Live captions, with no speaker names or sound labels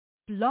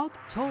Blog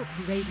Talk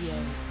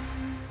Radio.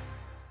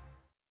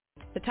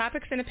 The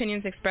topics and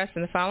opinions expressed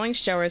in the following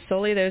show are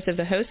solely those of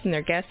the host and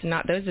their guests and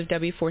not those of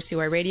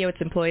W4CY Radio, its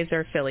employees,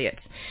 or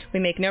affiliates. We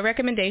make no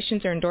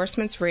recommendations or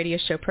endorsements for radio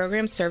show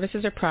programs,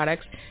 services, or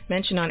products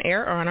mentioned on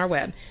air or on our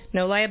web.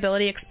 No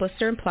liability,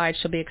 explicit or implied,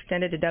 shall be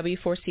extended to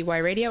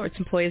W4CY Radio or its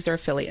employees or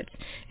affiliates.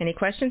 Any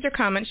questions or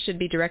comments should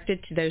be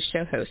directed to those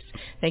show hosts.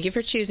 Thank you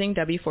for choosing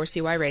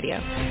W4CY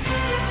Radio.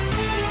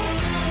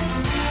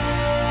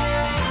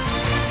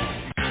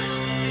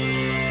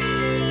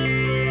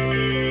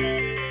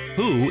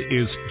 Who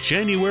is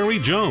January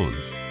Jones?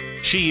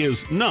 She is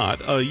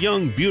not a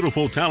young,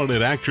 beautiful,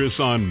 talented actress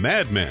on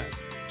Mad Men.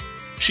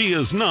 She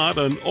is not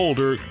an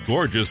older,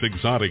 gorgeous,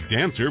 exotic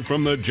dancer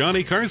from the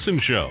Johnny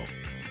Carson show.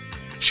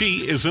 She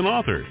is an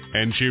author,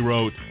 and she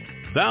wrote,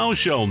 Thou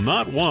Shalt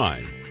Not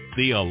Whine,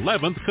 the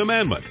 11th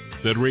Commandment,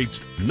 that reached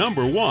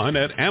 #1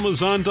 at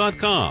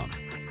Amazon.com.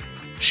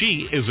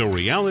 She is a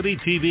reality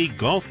TV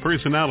golf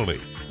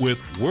personality with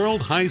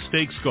World High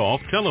Stakes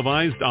Golf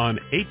televised on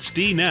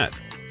HDNet.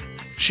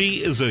 She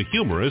is a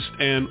humorist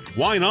and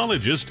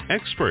winologist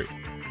expert.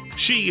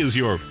 She is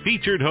your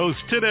featured host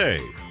today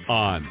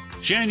on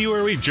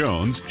January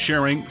Jones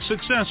Sharing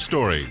Success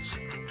Stories.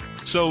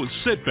 So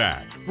sit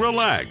back,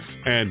 relax,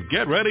 and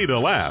get ready to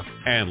laugh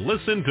and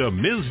listen to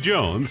Ms.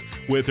 Jones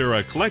with her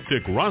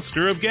eclectic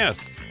roster of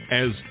guests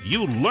as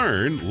you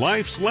learn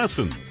life's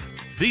lessons.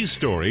 These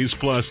stories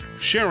plus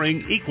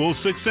sharing equals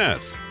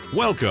success.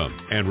 Welcome,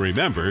 and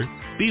remember,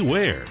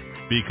 beware,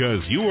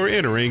 because you are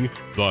entering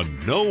the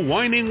no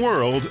whining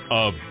world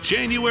of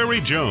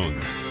January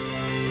Jones.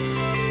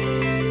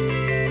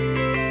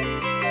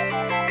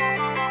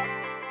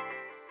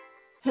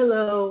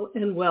 Hello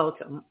and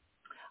welcome.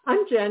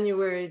 I'm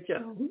January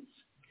Jones,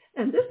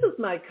 and this is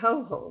my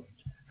co-host.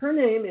 Her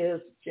name is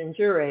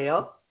Ginger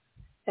Ale,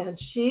 and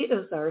she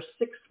is our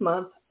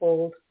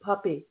 6-month-old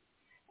puppy.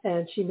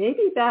 And she may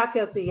be back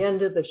at the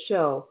end of the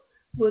show.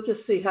 We'll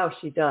just see how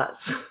she does.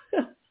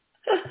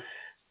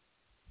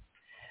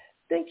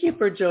 Thank you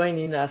for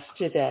joining us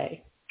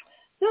today.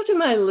 Now to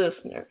my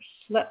listeners,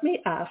 let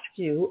me ask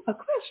you a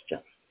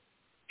question.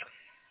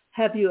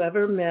 Have you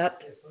ever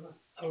met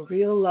a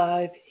real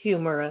live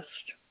humorist?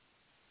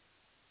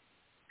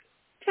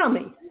 Tell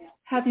me,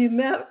 have you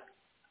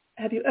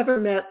ever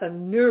met a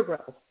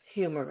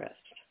neurohumorist?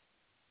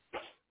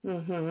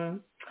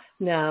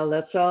 Now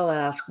let's all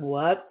ask,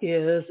 what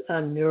is a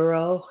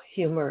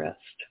neurohumorist?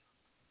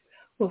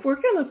 Well,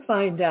 we're going to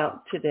find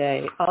out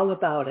today all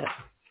about it.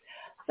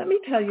 Let me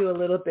tell you a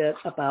little bit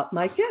about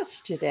my guest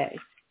today.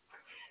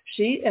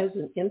 She is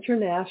an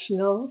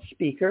international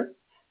speaker,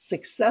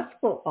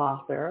 successful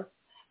author,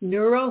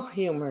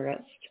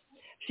 neurohumorist.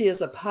 She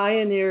is a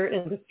pioneer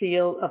in the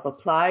field of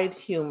applied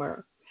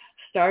humor,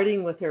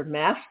 starting with her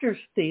master's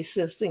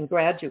thesis in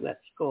graduate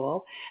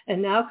school,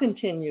 and now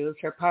continues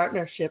her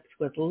partnerships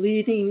with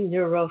leading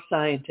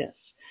neuroscientists.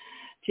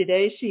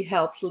 Today, she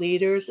helps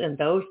leaders and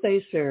those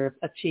they serve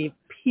achieve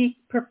peak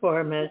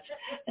performance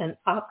and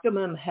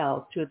optimum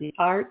health through the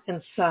art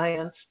and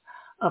science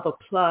of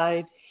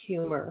applied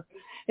humor.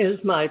 It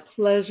is my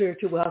pleasure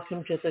to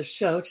welcome to the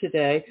show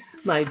today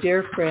my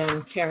dear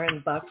friend,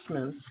 Karyn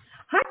Buxman.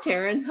 Hi,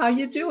 Karyn. How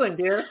you doing,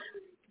 dear?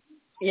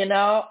 You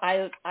know,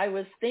 I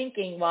was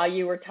thinking while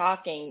you were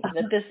talking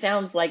that this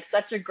sounds like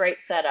such a great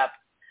setup.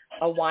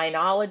 A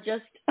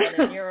winologist and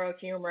a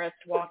neurohumorist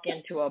walk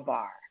into a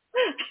bar,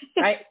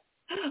 right?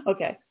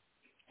 Okay.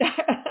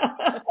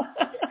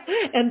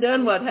 And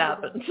then what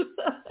happens?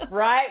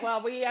 Right.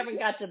 Well, we haven't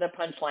got to the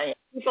punchline.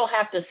 People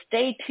have to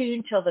stay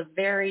tuned till the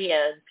very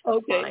end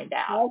to find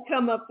out. I'll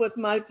come up with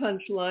my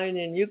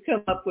punchline and you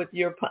come up with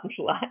your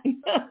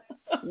punchline.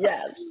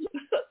 Yes.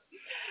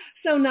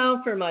 So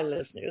now for my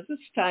listeners,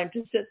 it's time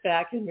to sit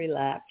back and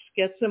relax,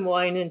 get some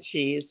wine and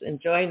cheese,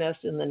 and join us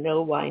in the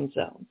no wine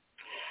zone.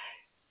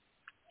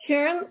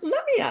 Karyn, let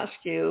me ask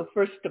you,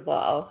 first of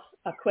all,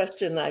 a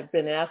question I've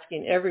been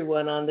asking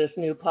everyone on this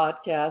new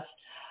podcast.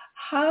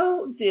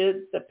 How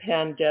did the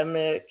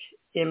pandemic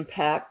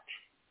impact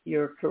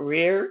your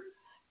career,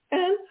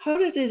 and how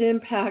did it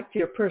impact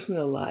your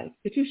personal life?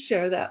 Could you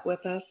share that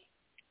with us?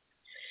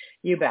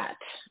 You bet.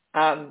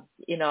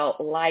 You know,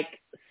 like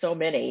so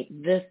many,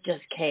 this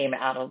just came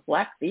out of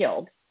left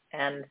field,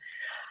 and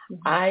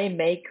I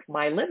make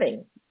my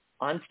living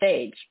on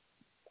stage.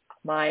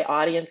 My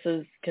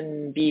audiences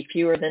can be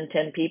fewer than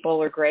 10 people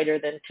or greater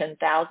than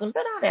 10,000, but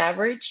on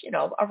average, you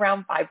know,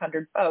 around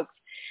 500 folks.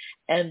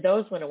 And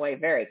those went away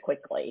very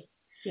quickly.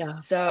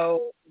 Yeah.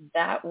 So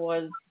that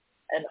was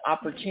an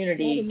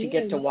opportunity to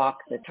get to walk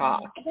the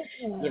talk.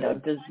 You know,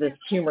 does this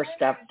humor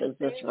stuff, does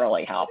this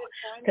really help?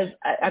 Because,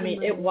 I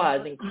mean, it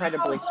was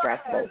incredibly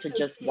stressful to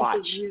just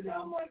watch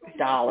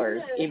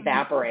dollars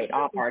evaporate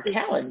off our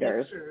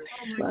calendars.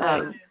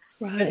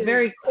 But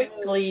very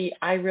quickly,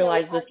 I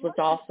realized this was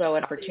also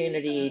an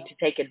opportunity to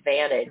take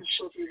advantage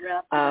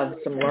of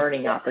some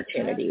learning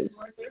opportunities.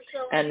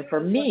 And for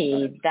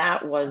me,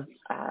 that was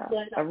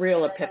a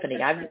real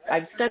epiphany.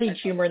 I've studied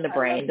humor in the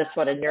brain. That's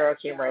what a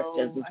neurohumorist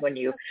is when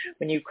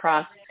you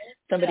cross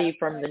somebody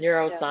from the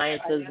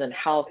neurosciences and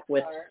health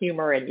with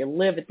humor, and you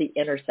live at the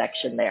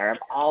intersection there of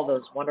all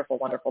those wonderful,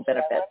 wonderful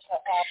benefits.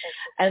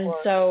 And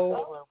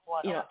so,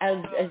 as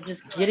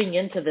just getting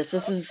into this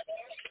is,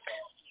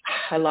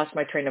 I lost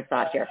my train of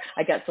thought here.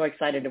 I got so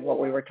excited at what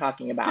we were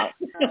talking about.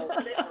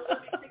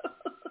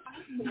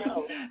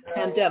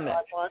 Pandemic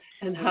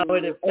and how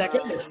it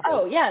affected.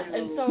 Oh, yes.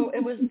 And so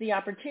it was the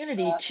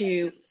opportunity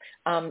to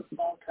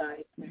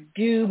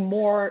do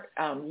more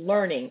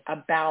learning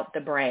about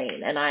the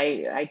brain. And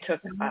I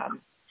took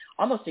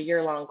almost a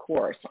year-long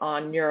course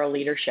on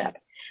neuroleadership.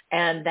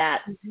 And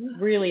that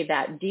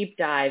deep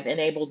dive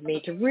enabled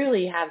me to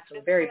really have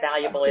some very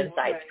valuable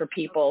insights for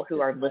people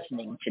who are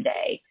listening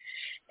today.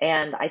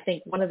 And I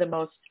think one of the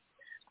most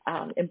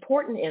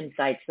important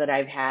insights that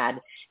I've had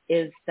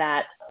is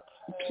that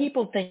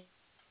people think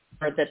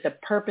that the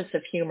purpose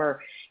of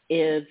humor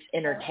is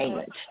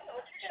entertainment.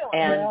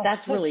 And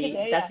that's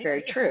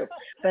very true.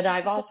 But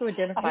I've also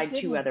identified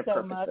two other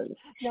purposes.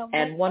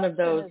 And one of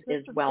those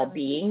is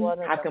well-being.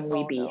 How can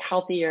we be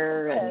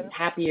healthier and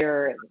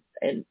happier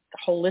and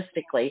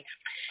holistically?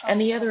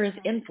 And the other is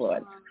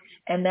influence.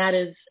 And that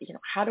is,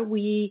 how do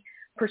we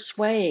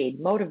persuade,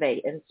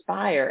 motivate,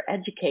 inspire,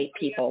 educate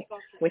people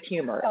with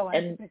humor?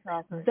 And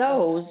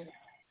those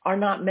are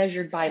not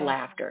measured by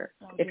laughter.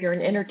 If you're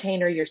an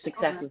entertainer, your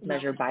success is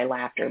measured by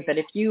laughter. But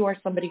if you are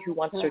somebody who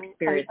wants to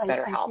experience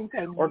better health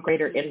or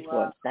greater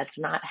influence, that's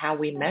not how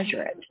we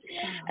measure it.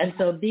 And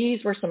so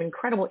these were some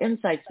incredible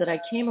insights that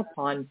I came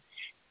upon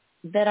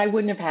that I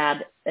wouldn't have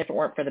had if it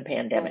weren't for the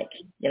pandemic.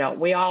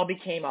 We all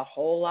became a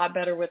whole lot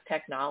better with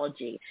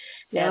technology.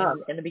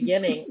 And in the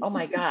beginning, oh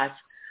my gosh,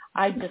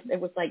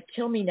 it was like,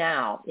 kill me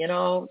now,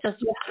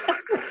 just,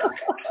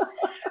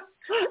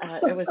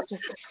 it was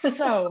just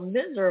so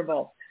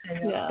miserable.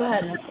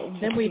 But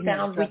then we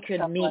found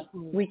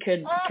we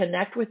could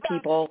connect with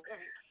people,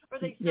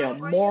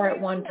 more at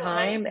one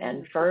time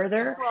and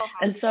further.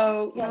 And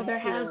so, there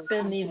has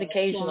been these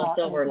occasional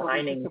silver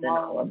linings in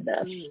all of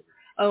this.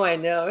 Oh, I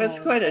know.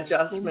 It's quite an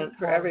adjustment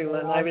for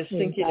everyone. I was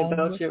thinking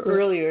about you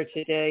earlier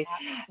today.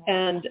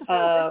 And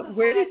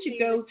where did you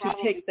go to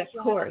take the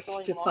course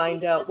to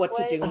find out what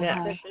to do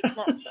next?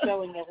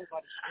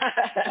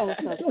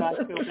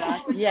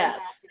 Yes.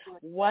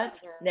 What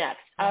next?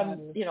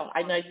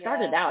 I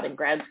started out in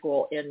grad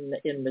school in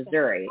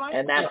Missouri,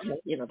 and that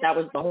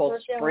was the whole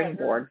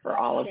springboard for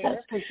all of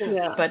this.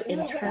 Yeah. But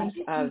in terms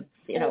of,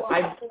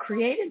 I've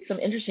created some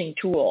interesting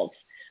tools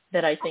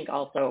that I think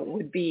also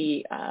would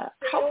be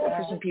helpful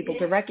for some people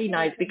to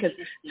recognize, because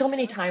so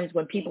many times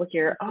when people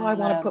hear, I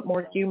want to put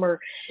more humor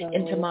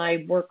into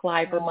my work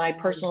life or my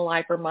personal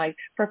life or my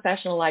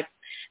professional life,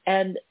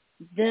 and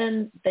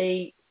then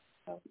they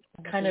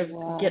kind of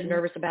get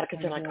nervous about it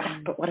because they're like,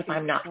 but what if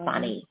I'm not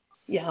funny?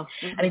 Yeah.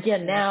 And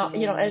again, now,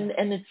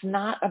 and it's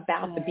not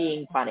about the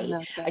being funny.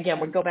 Again,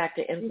 we go back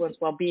to influence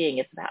well-being.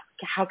 It's about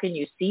how can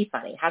you see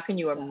funny? How can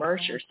you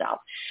immerse yourself?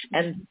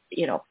 And,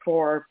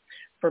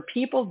 for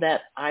people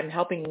that I'm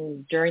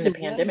helping during the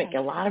pandemic,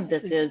 a lot of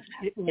this is,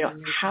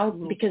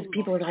 because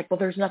people are like, well,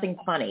 there's nothing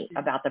funny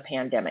about the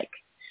pandemic,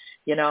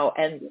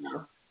 and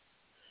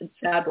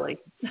sadly,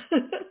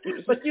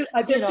 but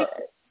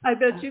I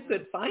bet you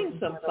could find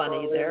some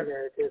funny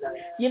there.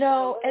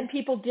 And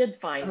people did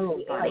find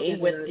some funny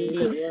with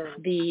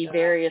the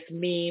various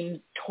memes,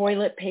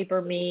 toilet paper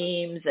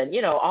memes, and,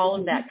 all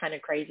of that kind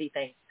of crazy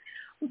thing.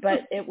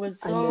 But it was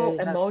so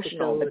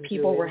emotional that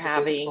people were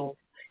having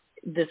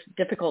this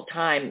difficult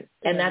time,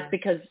 and that's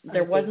because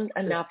there wasn't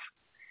enough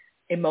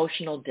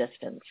emotional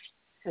distance.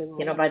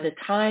 By the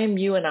time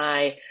you and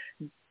I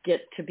get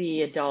to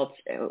be adults,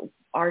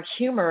 our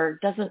humor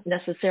doesn't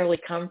necessarily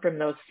come from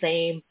those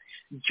same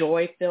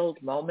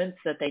joy-filled moments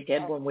that they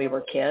did when we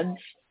were kids.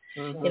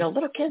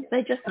 Little kids,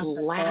 they just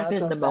laugh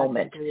in the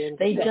moment.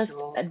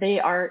 They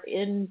are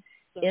in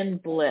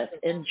bliss,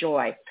 in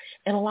joy.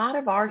 And a lot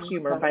of our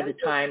humor, by the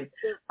time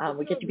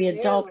we get to be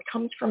adults,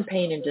 comes from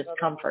pain and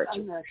discomfort.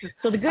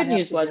 So the good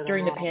news was,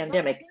 during the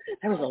pandemic,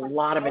 there was a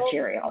lot of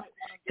material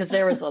because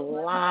there was a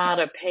lot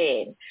of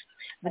pain.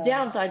 The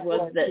downside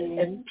was that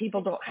if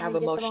people don't have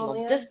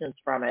emotional distance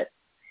from it,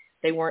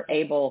 they weren't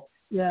able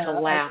to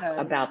laugh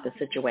about the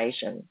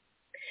situation.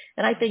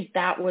 And I think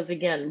that was,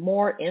 again,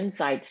 more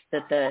insights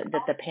that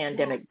the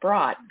pandemic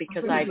brought,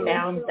 because I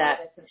found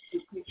that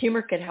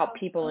humor could help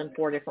people in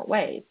 4 different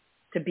ways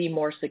to be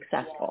more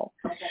successful.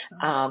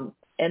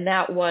 And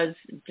that was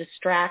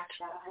distract,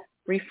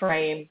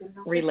 reframe,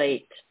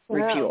 relate,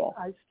 refuel.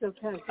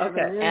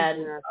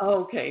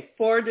 Okay,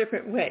 4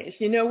 different ways.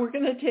 We're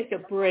going to take a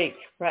break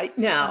right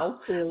now.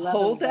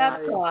 Hold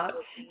that thought.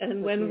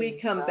 And when we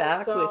come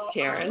back with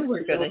Karyn,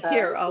 we're going to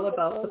hear all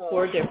about the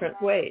 4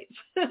 different ways.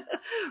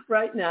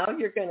 Right now,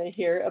 you're going to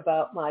hear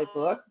about my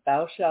book,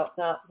 Thou Shalt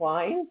Not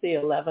Whine, the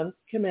 11th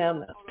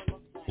Commandment.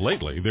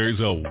 Lately, there's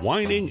a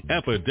whining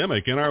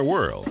epidemic in our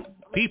world.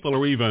 People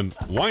are even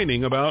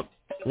whining about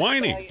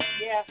whining.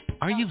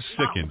 Are you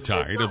sick and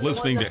tired of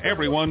listening to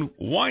everyone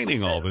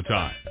whining all the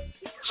time?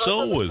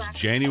 So was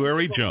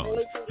January Jones,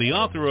 the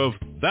author of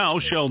Thou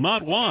Shalt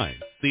Not Whine.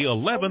 The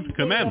 11th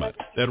Commandment,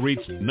 that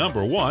reached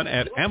 #1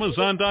 at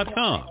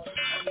Amazon.com.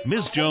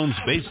 Ms. Jones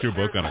based her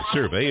book on a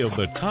survey of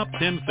the top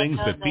 10 things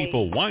that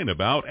people whine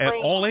about at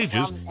all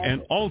ages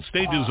and all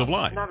stages of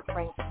life.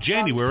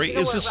 January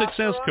is a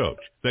success coach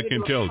that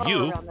can tell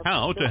you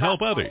how to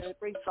help others.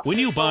 When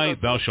you buy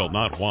Thou Shalt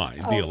Not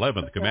Whine, the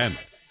 11th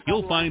Commandment,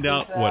 you'll find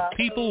out what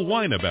people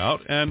whine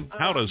about and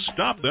how to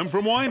stop them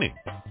from whining.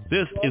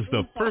 This is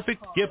the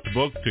perfect gift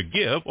book to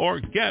give or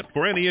get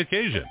for any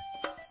occasion.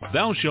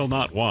 Thou Shalt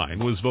Not Whine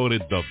was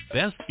voted the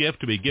best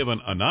gift to be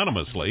given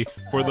anonymously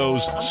for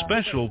those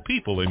special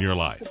people in your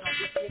life.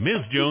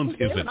 Ms. Jones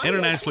is an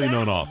internationally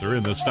known author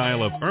in the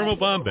style of Irma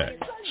Bombeck,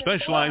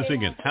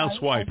 specializing in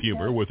housewife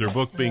humor, with her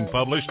book being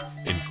published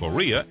in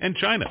Korea and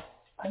China.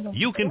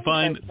 You can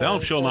find Thou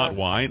Shalt Not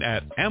Whine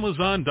at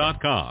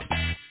Amazon.com.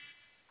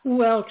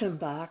 Welcome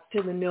back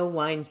to the No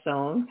Whine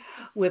Zone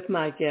with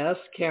my guest,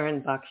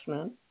 Karyn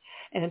Buxman.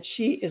 And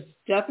she is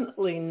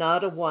definitely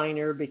not a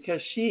whiner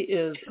because she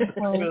is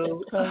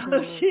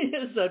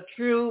a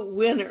true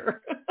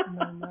winner.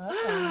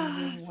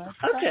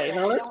 Okay,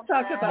 now let's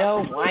talk about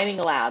no whining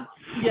allowed.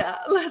 Yeah,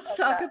 let's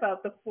talk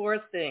about the 4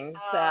 things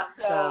that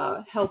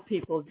help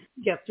people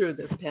get through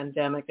this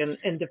pandemic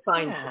and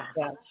define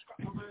success.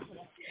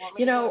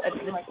 You know,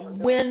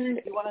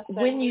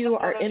 when you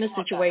are in a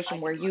situation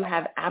where you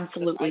have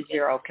absolutely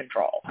zero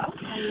control,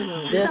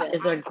 this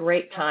is a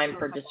great time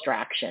for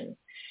distraction.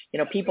 You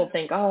know, people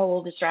think, oh,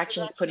 well,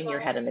 distraction is putting your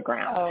head in the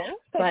ground.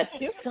 But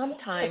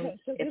sometimes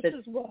if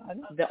it's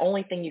the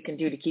only thing you can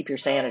do to keep your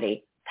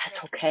sanity,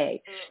 that's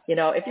okay. You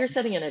know, if you're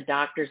sitting in a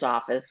doctor's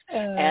office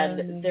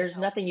and there's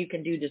nothing you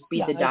can do to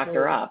speed the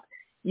doctor up,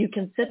 you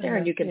can sit there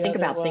and you can think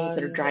about things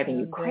that are driving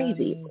you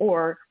crazy,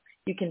 or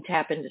you can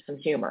tap into some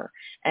humor.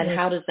 And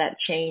how does that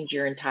change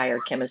your entire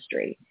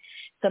chemistry?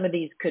 Some of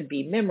these could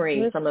be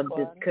memory. Some of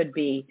this could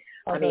be,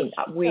 I mean,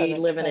 we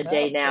live in a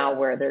day now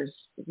where there's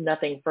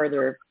nothing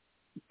further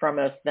from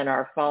us than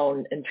our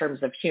phone in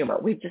terms of humor.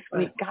 We've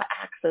got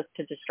access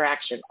to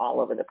distraction all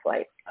over the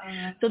place.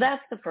 So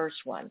that's the first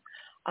one.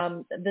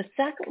 The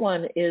second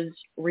one is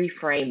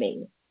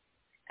reframing.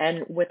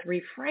 And with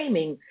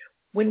reframing,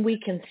 when we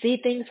can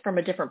see things from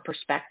a different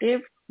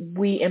perspective,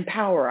 we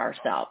empower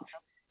ourselves.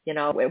 You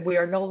know, we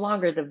are no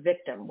longer the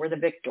victim, we're the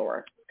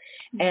victor.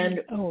 And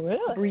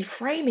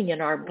reframing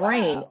in our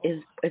brain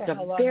is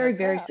a very,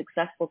 very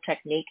successful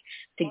technique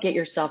to get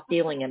yourself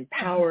feeling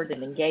empowered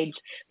and engaged.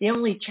 The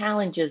only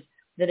challenge is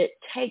that it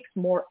takes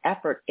more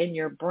effort in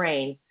your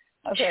brain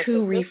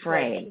to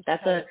reframe.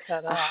 That's a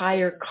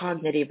higher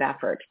cognitive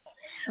effort.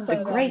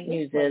 The great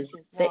news is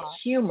that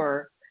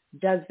humor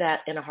does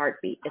that in a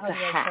heartbeat. It's a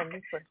hack,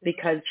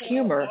 because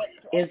humor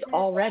is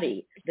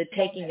already the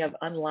taking of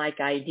unlike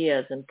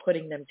ideas and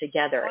putting them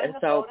together. And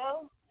so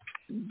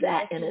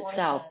that in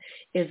itself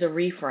is a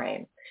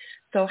reframe.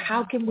 So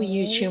how can we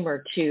use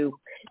humor to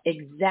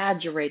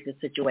exaggerate the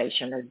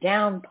situation or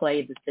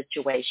downplay the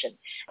situation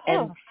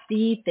and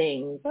see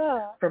things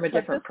from a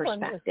different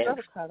perspective?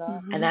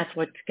 And that's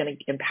what's going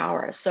to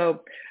empower us.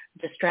 So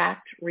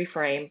distract,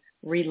 reframe,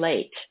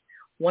 relate.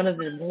 One of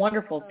the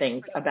wonderful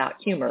things about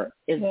humor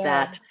is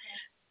that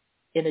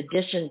in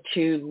addition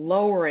to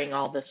lowering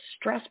all the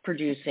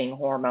stress-producing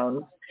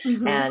hormones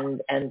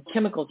and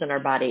chemicals in our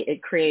body,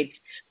 it creates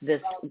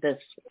this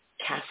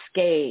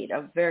cascade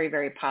of very,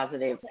 very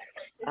positive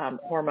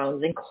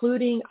hormones,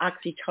 including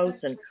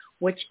oxytocin,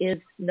 which is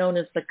known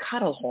as the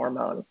cuddle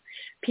hormone.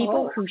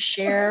 People who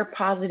share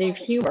positive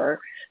humor,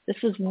 this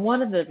is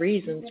one of the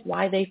reasons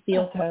why they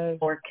feel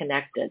more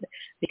connected,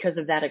 because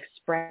of that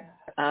expression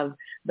of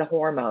the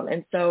hormone.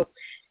 And so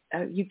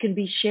you can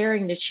be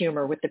sharing this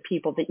humor with the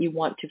people that you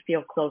want to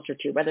feel closer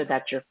to, whether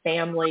that's your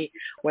family,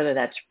 whether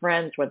that's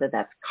friends, whether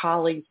that's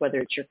colleagues, whether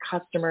it's your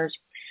customers,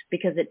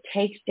 because it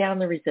takes down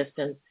the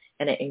resistance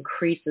and it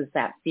increases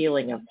that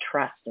feeling of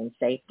trust and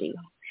safety.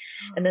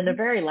 And then the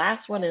very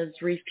last one is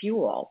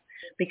refuel,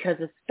 because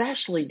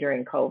especially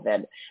during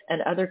COVID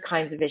and other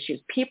kinds of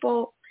issues,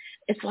 people,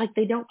 it's like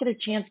they don't get a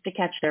chance to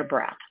catch their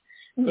breath.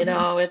 You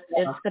know, it's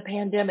the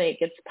pandemic,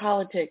 it's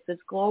politics,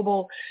 it's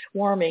global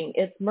warming,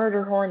 it's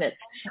murder hornets,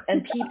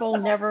 and people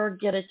never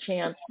get a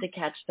chance to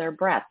catch their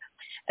breath.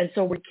 And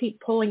so we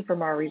keep pulling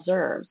from our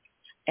reserves,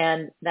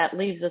 and that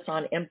leaves us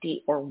on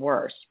empty or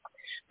worse.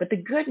 But the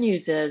good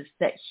news is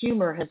that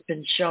humor has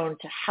been shown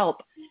to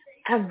help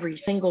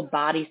every single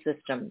body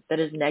system that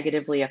is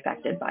negatively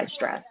affected by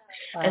stress.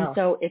 And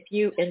so if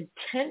you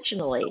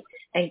intentionally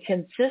and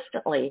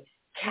consistently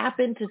tap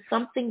into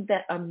something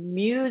that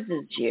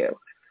amuses you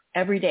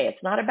every day,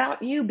 it's not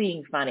about you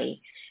being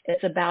funny.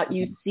 It's about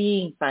you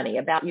seeing funny,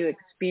 about you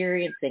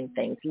experiencing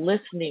things,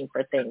 listening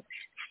for things,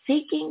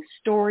 seeking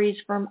stories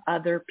from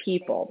other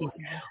people.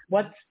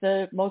 What's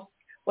the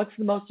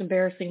most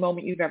embarrassing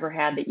moment you've ever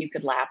had that you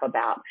could laugh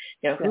about?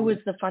 You know, who was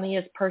the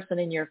funniest person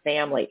in your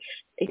family?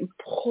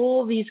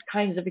 Pull these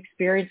kinds of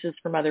experiences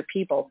from other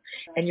people,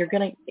 and you're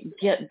going to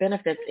get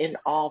benefits in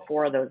all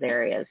 4 of those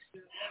areas.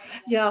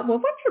 Yeah, well,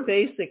 what you're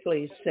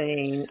basically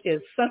saying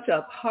is such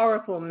a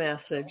powerful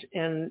message,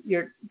 and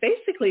you're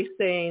basically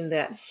saying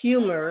that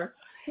humor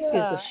is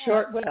a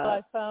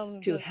shortcut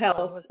to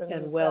health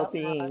and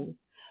well-being,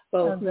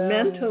 both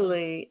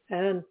mentally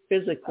and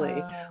physically,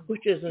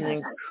 which is an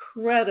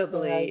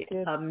incredibly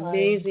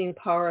amazing,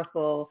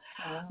 powerful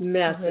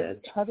message.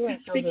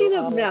 Speaking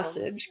of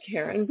message,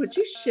 Karyn, would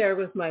you share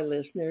with my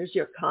listeners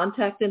your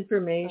contact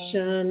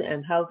information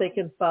and how they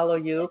can follow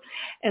you?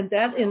 And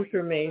that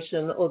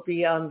information will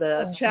be on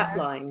the chat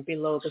line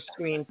below the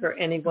screen for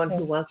anyone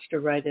who wants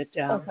to write it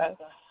down.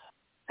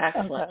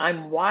 Excellent.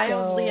 I'm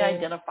wildly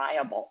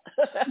identifiable.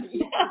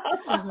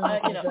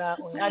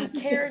 I'm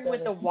Karyn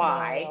with a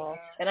Y,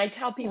 and I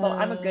tell people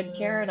I'm a good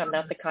Karyn. I'm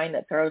not the kind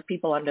that throws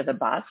people under the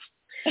bus.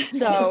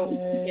 So,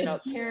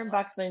 Karyn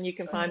Buxman, you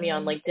can find me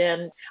on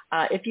LinkedIn.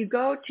 If you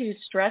go to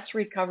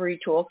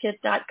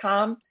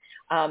stressrecoverytoolkit.com,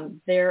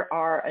 there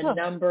are a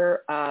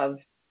number of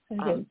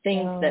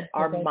things that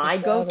are my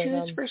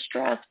go-tos for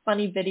stress,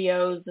 funny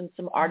videos and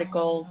some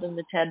articles and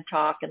the TED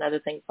Talk and other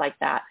things like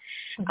that.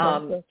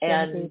 And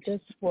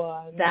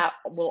that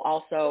will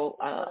also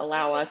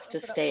allow us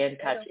to stay in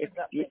touch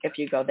if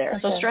you go there.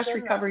 So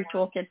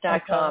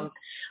stressrecoverytoolkit.com,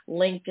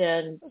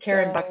 LinkedIn,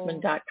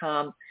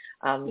 KarynBuxman.com.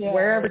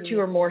 Wherever two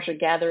or more should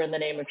gather in the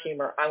name of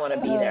humor, I want to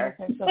be there.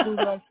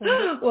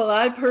 Well,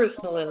 I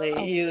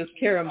personally use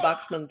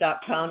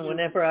KarynBuxman.com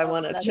whenever I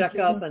want to check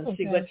up and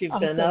see what you've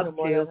been up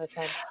to.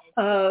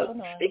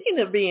 Speaking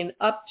of being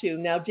up to,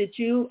 now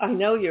I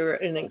know you're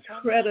an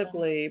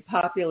incredibly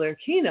popular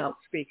keynote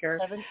speaker.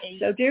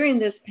 So during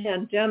this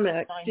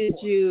pandemic, did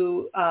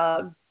you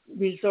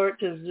resort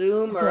to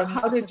Zoom, or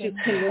how did you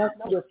connect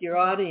with your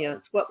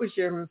audience? What was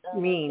your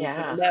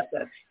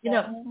method?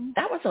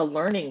 That was a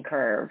learning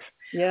curve.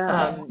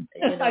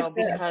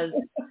 Because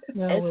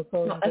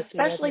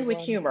especially with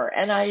humor,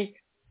 and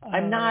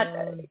I'm not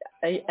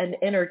an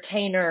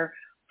entertainer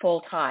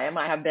full time.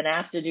 I have been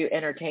asked to do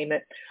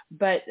entertainment,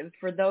 but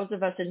for those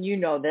of us, and you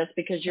know this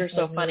because you're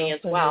so funny as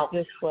well,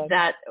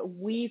 that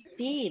we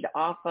feed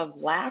off of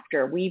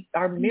laughter. We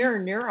are mirror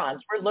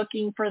neurons. We're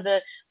looking for the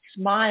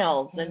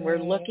smiles, and we're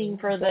looking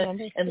for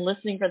and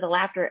listening for the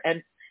laughter,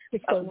 and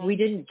we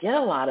didn't get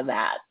a lot of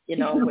that.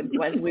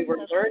 When we were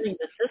learning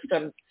the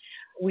system,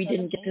 we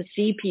didn't get to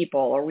see people,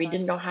 or we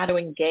didn't know how to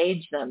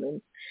engage them. And,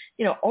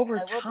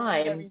 over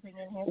time,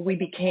 we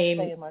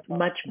became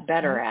much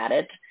better at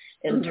it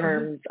in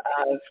terms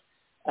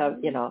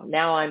of,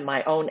 now I'm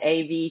my own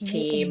AV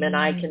team, and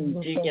I can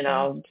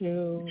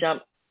do,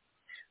 jump.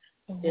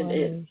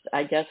 It's,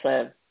 I guess,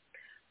 a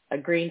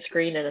green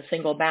screen in a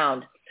single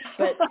bound.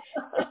 But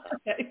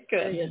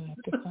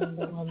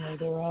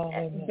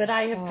but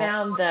I have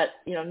found that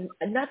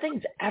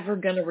nothing's ever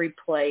going to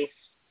replace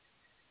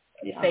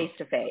face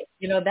to face.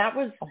 That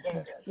was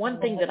one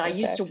thing that I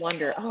used to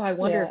wonder. I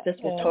wonder if this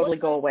will totally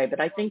go away.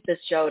 But I think this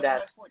showed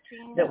us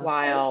that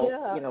while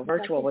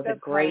virtual was a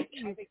great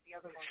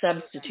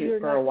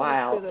substitute for a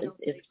while,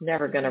 it's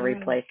never going to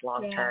replace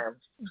long term.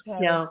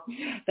 Yeah,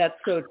 that's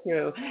so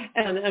true.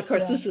 And of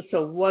course, this is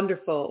so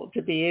wonderful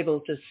to be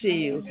able to see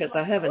you, because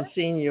I haven't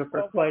seen you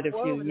for quite a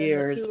few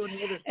years.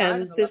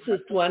 And this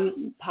is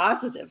one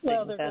positive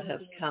thing that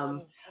has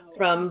come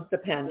from the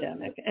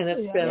pandemic. And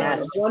it's been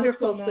a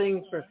wonderful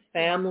thing for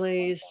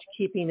families,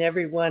 keeping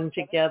everyone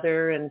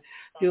together and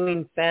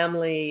doing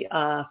family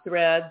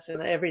threads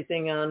and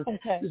everything on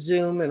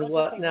Zoom and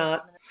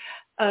whatnot.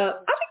 Out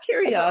of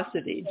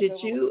curiosity, did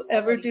you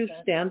ever do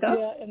stand-up?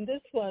 Yeah, and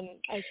this one,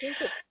 I think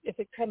if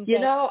it comes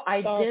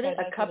I did it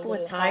a couple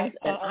of times,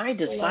 and I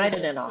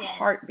decided in a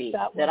heartbeat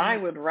that I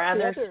would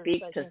rather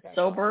speak to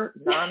sober,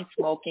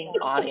 non-smoking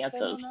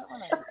audiences.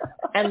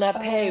 And the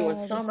pay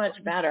was so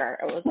much better.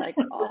 It was like,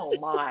 oh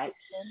my.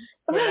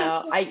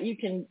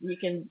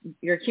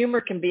 Your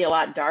humor can be a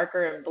lot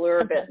darker and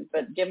bluer,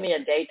 but give me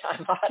a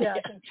daytime audience.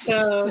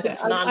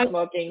 It's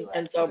non-smoking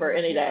and sober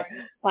any day.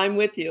 I'm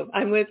with you.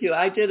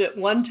 I did it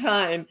one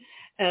time,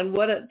 and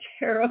what a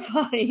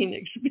terrifying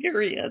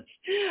experience.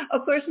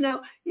 Of course,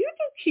 now you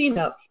do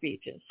keynote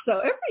speeches. So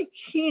every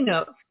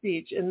keynote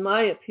speech, in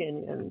my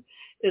opinion,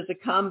 is a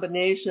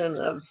combination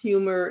of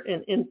humor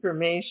and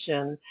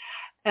information.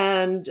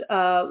 And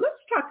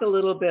let's talk a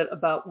little bit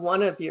about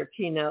one of your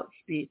keynote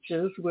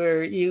speeches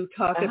where you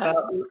talk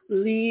about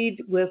lead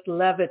with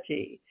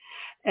levity.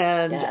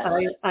 And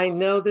I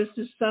know this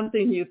is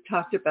something you've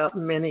talked about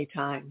many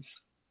times.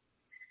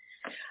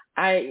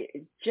 I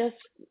just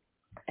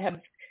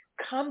have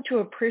come to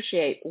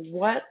appreciate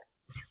what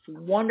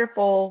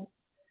wonderful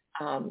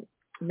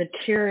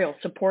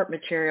support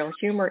material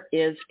humor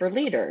is for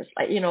leaders.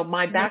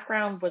 My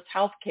background was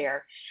healthcare,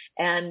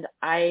 and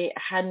I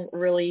hadn't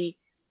really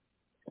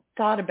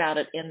thought about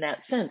it in that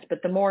sense.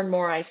 But the more and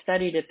more I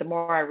studied it, the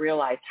more I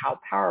realized how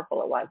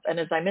powerful it was. And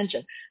as I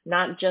mentioned,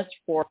 not just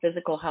for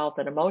physical health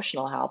and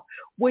emotional health,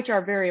 which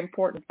are very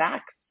important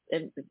facts,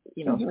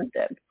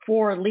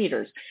 for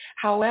leaders.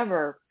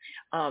 However,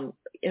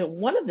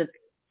 one of the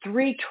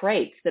three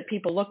traits that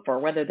people look for,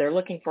 whether they're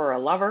looking for a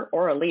lover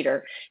or a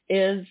leader,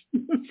 is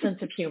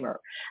sense of humor.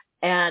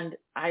 And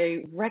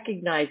I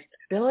recognize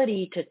the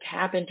ability to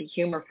tap into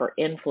humor for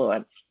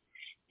influence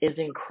is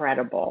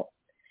incredible.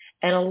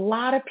 And a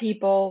lot of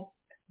people,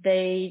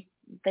 they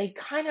they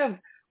kind of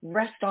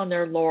rest on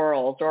their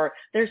laurels, or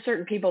there's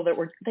certain people that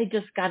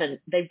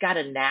they've got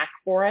a knack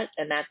for it,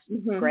 and that's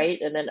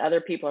great. And then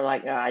other people are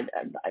like, no, I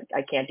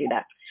can't do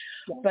that.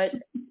 Yeah. But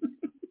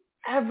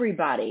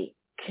everybody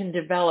can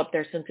develop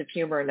their sense of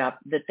humor enough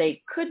that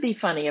they could be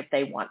funny if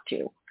they want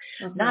to.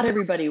 Not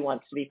everybody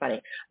wants to be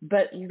funny,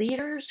 but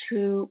leaders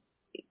who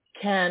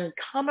can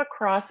come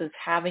across as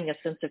having a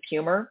sense of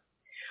humor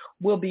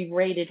will be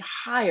rated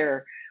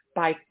higher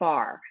by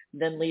far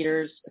than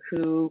leaders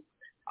who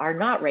are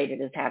not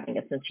rated as having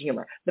a sense of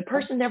humor. The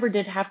person never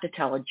did have to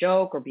tell a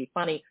joke or be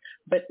funny,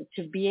 but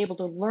to be able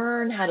to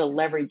learn how to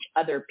leverage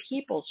other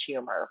people's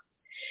humor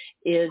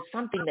is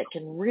something that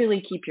can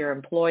really keep your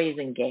employees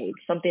engaged,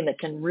 something that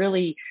can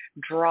really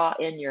draw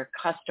in your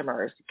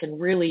customers, can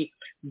really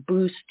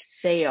boost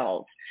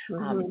sales.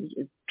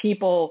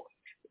 People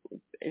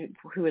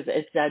who is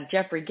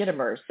Jeffrey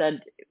Gitomer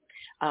said,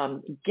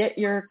 get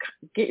your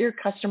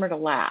customer to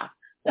laugh.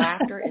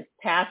 Laughter is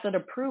tacit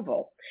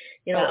approval.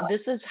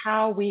 This is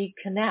how we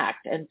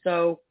connect. And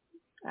so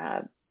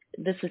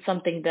this is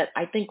something that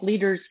I think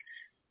leaders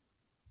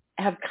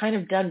have kind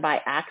of done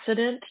by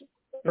accident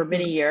for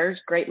many years,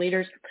 great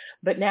leaders.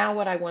 But now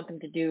what I want them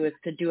to do is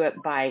to do it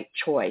by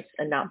choice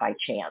and not by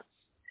chance.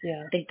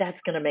 Yeah. I think that's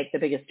going to make the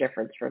biggest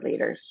difference for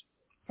leaders.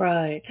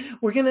 Right.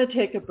 We're going to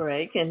take a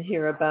break and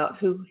hear about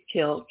who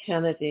killed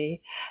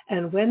Kennedy.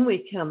 And when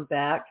we come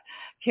back,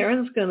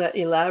 Karyn's going to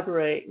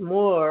elaborate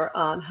more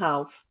on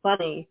how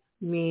funny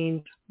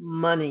means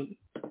money.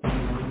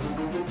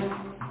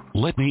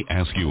 Let me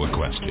ask you a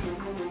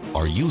question.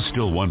 Are you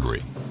still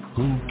wondering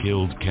who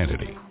killed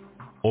Kennedy?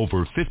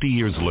 Over 50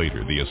 years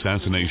later, the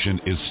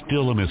assassination is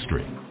still a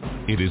mystery.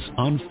 It is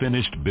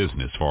unfinished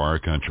business for our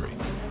country.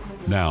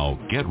 Now,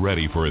 get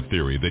ready for a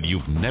theory that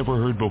you've never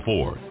heard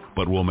before,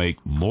 but will make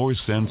more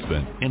sense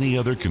than any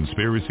other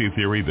conspiracy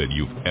theory that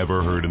you've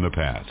ever heard in the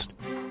past.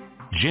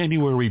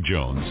 January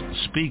Jones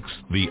speaks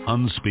the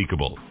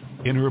unspeakable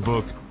in her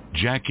book,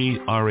 Jackie,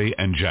 Ari,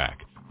 and Jack,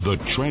 The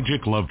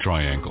Tragic Love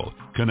Triangle,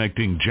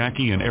 connecting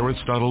Jackie and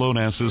Aristotle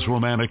Onassis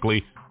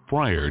romantically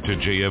prior to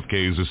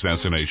JFK's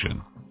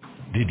assassination.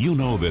 Did you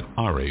know that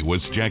Ari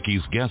was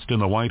Jackie's guest in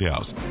the White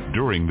House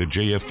during the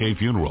JFK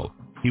funeral?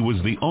 He was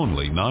the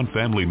only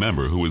non-family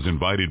member who was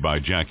invited by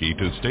Jackie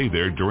to stay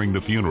there during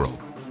the funeral.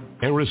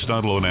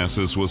 Aristotle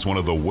Onassis was one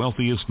of the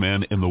wealthiest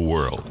men in the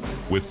world,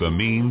 with the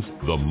means,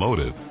 the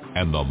motive,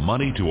 and the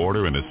money to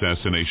order an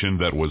assassination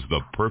that was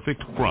the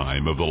perfect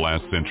crime of the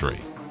last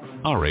century.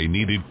 Ari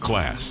needed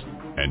class,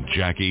 and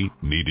Jackie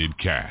needed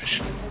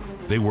cash.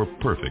 They were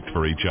perfect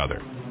for each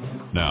other.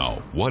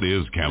 Now, what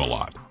is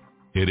Camelot?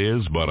 It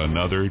is but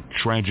another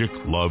tragic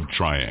love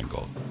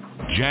triangle.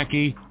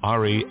 Jackie,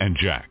 Ari, and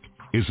Jack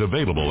is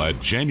available at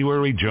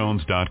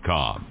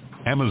JanuaryJones.com,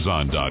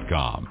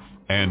 Amazon.com,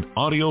 and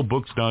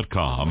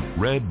audiobooks.com,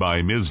 read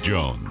by Ms.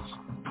 Jones.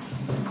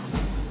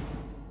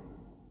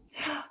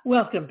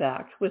 Welcome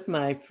back with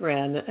my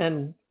friend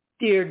and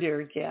dear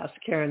guest,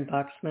 Karyn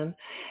Buxman.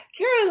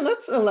 Karyn,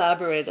 let's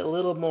elaborate a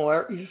little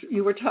more.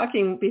 You were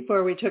talking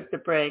before we took the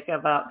break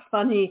about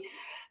funny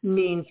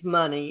means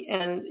money,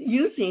 and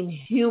using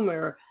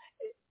humor,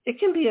 it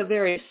can be a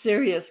very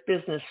serious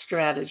business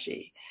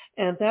strategy.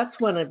 And that's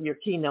one of your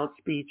keynote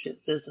speeches,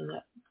 isn't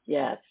it?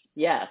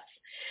 Yes.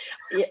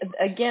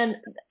 Again,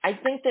 I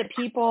think that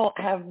people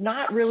have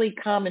not really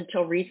come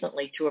until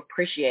recently to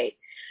appreciate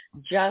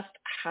just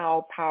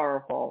how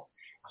powerful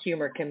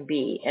humor can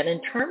be. And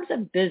in terms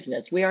of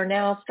business, we are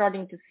now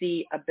starting to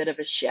see a bit of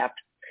a shift.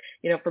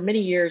 For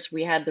many years,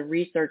 we had the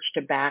research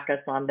to back us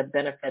on the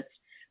benefits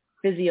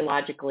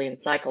physiologically and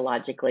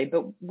psychologically,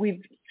 but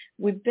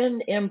we've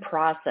been in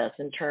process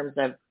in terms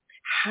of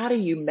how do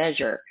you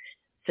measure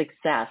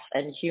success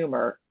and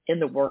humor in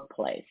the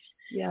workplace.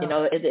 Yeah.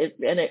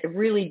 It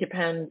really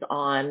depends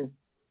on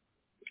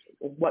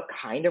what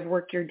kind of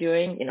work you're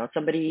doing.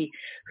 Somebody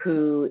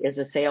who is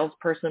a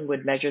salesperson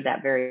would measure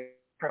that very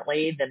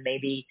differently than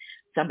maybe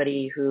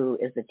somebody who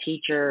is a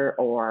teacher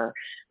or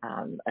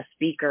a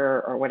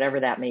speaker or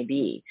whatever that may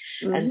be.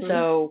 Mm-hmm. And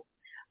so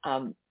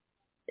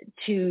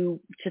to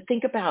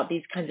think about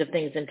these kinds of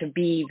things and to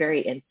be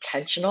very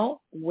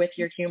intentional with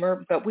your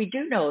humor. But we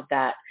do know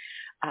that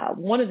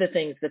one of the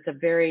things that's a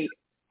very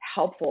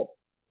helpful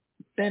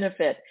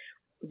benefit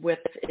with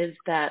is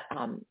that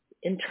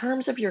in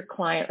terms of your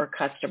client or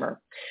customer,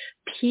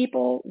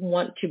 people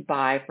want to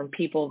buy from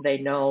people they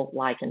know,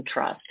 like, and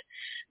trust.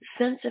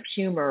 Sense of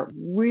humor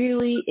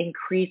really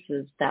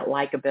increases that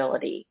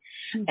likability.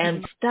 Mm-hmm.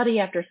 And study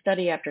after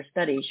study after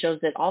study shows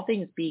that all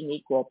things being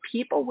equal,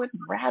 people would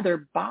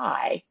rather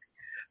buy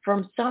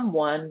from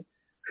someone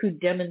who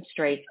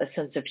demonstrates a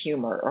sense of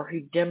humor or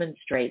who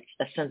demonstrates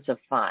a sense of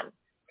fun.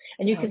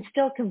 And you can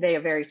still convey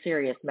a very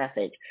serious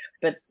message,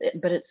 but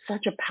it's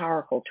such a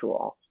powerful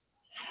tool.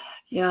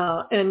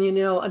 Yeah, and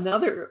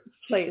another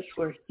place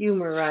where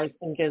humor, I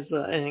think, is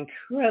an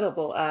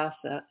incredible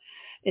asset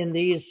in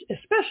these,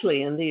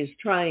 especially in these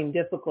trying,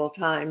 difficult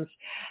times,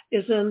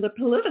 is in the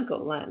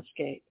political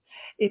landscape.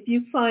 If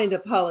you find a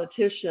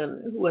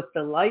politician with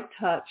the light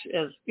touch,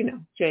 as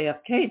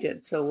JFK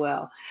did so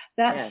well,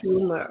 that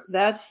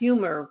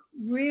humor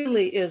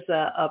really is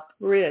a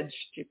bridge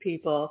to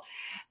people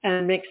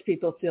and makes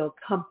people feel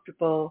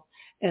comfortable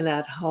and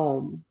at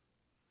home.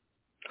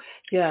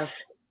 Yes.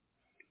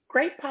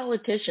 Great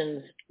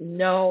politicians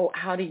know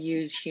how to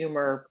use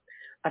humor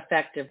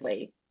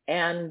effectively.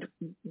 And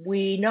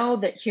we know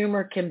that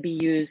humor can be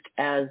used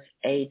as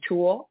a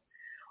tool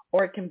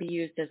or it can be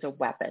used as a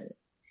weapon.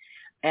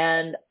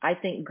 And I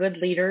think good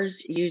leaders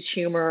use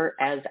humor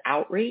as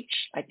outreach.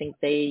 I think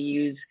they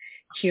use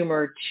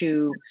humor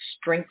to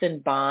strengthen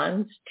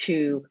bonds,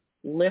 to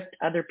lift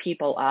other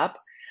people up.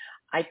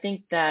 I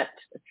think that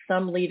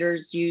some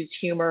leaders use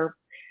humor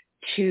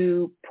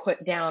to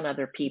put down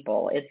other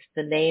people. It's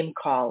the name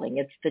calling,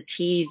 it's the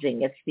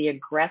teasing, it's the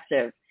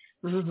aggressive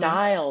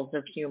styles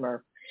of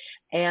humor.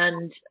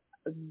 And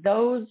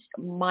those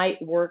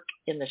might work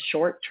in the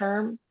short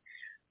term,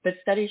 but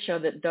studies show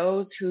that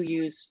those who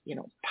use,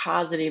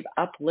 positive,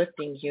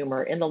 uplifting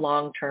humor in the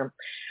long term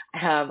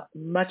have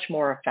much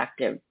more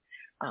effective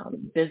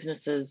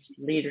businesses,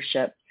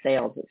 leadership,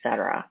 sales,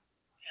 etc.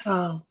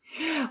 Oh,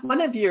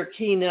 one of your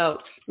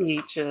keynote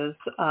speeches,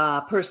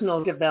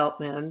 personal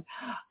development,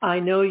 I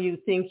know you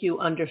think you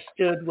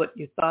understood what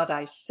you thought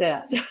I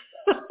said,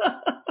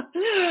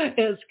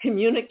 is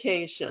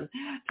communication.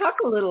 Talk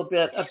a little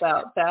bit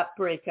about that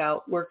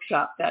breakout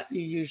workshop that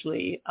you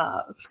usually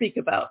speak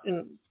about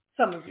in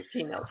some of your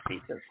keynote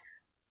speeches.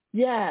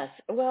 Yes.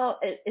 Well,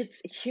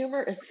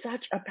 humor is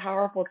such a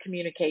powerful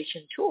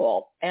communication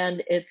tool,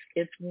 and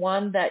it's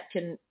one that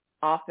can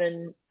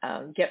often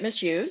get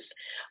misused.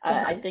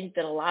 I think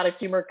that a lot of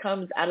humor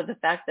comes out of the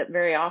fact that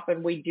very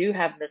often we do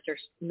have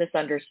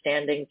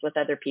misunderstandings with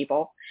other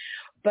people.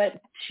 But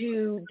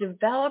to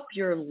develop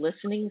your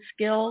listening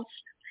skills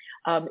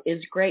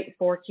is great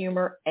for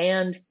humor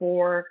and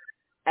for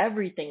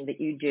everything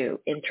that you do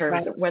in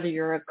terms of whether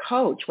you're a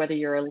coach, whether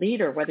you're a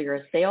leader, whether you're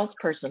a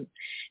salesperson.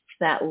 It's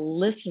that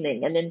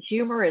listening. And in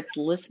humor, it's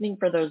listening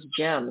for those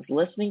gems,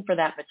 listening for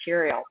that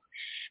material.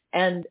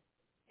 And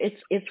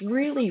it's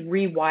really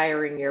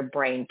rewiring your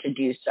brain to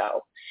do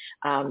so.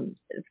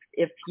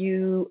 If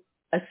you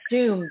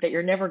assume that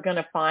you're never going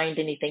to find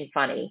anything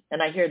funny,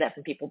 and I hear that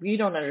from people, you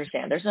don't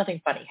understand, there's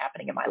nothing funny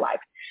happening in my life.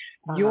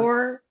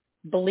 Your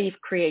belief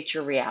creates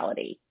your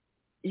reality.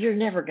 You're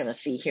never going to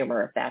see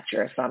humor if that's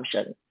your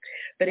assumption.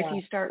 But if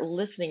you start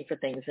listening for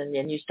things and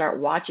then you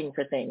start watching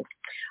for things,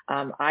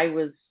 I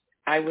was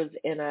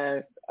in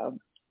a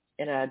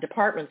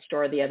department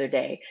store the other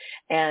day,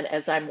 and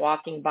as I'm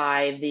walking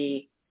by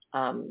the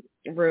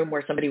room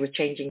where somebody was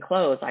changing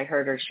clothes, I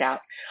heard her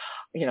shout,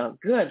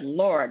 good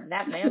Lord,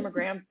 that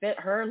mammogram fit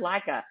her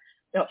like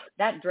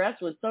that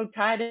dress was so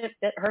tight it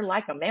fit her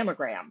like a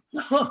mammogram.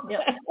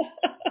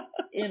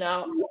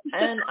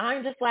 And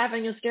I'm just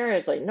laughing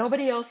hysterically.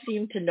 Nobody else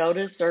seemed to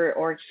notice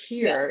or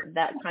hear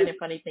that kind of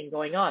funny thing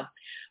going on.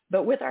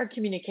 But with our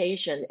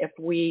communication, if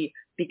we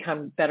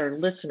become better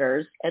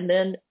listeners, and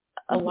then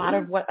a lot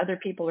of what other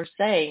people are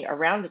saying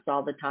around us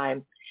all the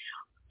time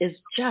is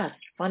just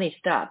funny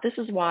stuff. This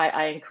is why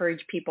I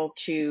encourage people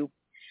to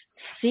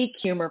seek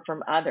humor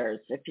from others.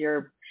 If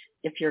you're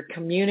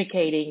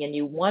communicating and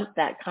you want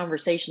that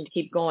conversation to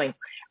keep going,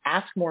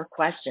 ask more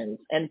questions.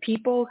 And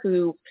people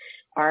who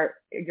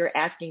you're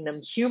asking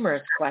them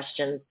humorous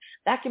questions,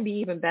 that can be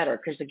even better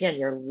because, again,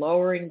 you're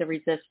lowering the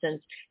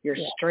resistance, you're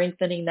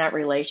strengthening that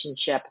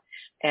relationship,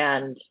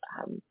 and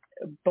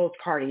both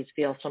parties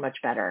feel so much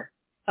better.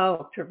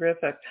 Oh,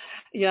 terrific.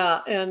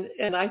 Yeah,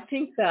 and I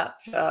think that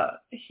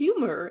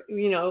humor,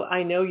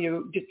 I know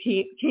you do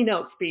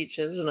keynote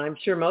speeches, and I'm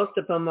sure most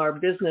of them are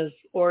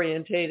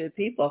business-orientated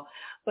people,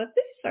 but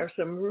these are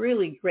some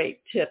really great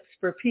tips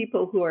for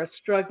people who are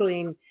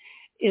struggling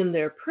in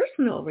their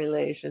personal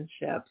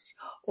relationships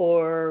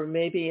or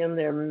maybe in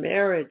their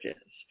marriages.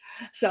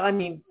 So, I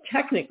mean,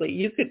 technically,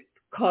 you could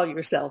call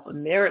yourself a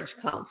marriage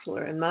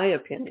counselor, in my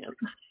opinion.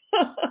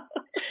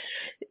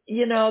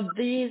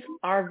 These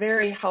are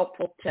very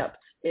helpful tips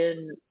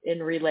in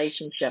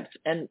relationships.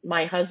 And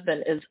my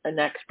husband is an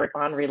expert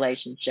on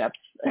relationships.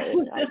 He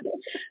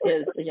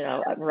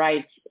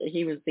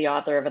was the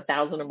author of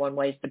 1,001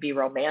 Ways to Be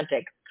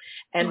Romantic.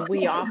 And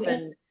we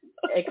often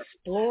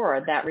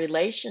explore that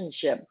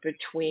relationship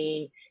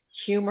between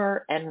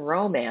humor and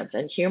romance.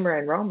 And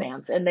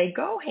they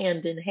go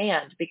hand in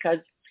hand because,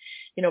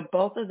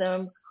 both of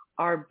them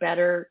are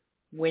better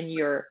when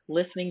you're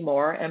listening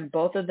more, and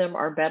both of them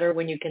are better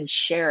when you can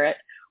share it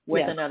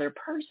with another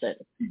person.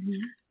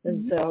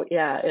 And so,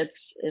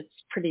 it's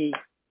pretty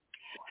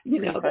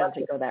fun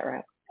to go that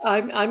route.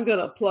 I'm going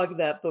to plug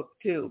that book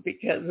too,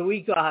 because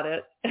we got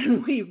it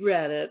and we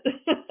read it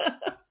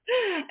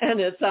and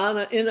it's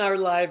in our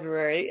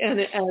library, and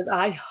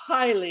I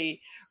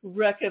highly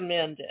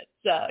recommend it.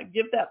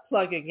 Give that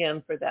plug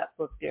again for that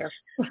book, dear.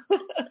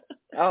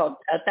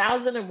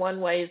 1,001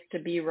 Ways to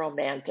Be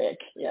Romantic.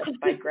 Yes,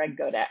 by Greg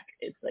Godek.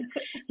 It's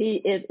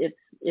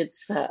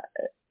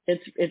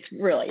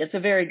It's a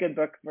very good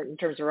book in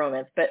terms of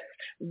romance, but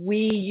we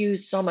use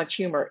so much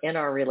humor in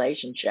our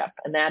relationship,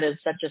 and that is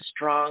such a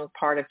strong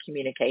part of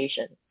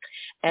communication.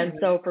 And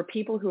so for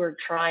people who are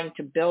trying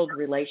to build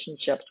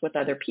relationships with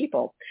other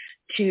people,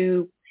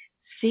 to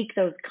seek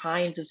those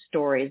kinds of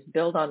stories,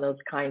 build on those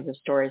kinds of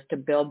stories to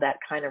build that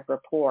kind of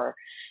rapport,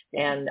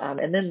 and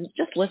then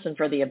just listen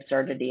for the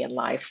absurdity in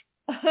life.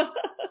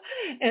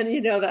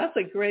 And, that's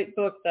a great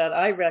book that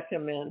I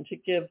recommend to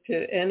give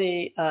to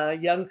any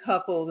young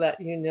couple that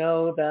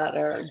that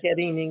are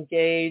getting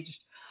engaged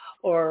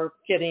or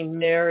getting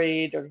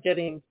married or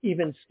getting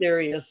even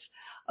serious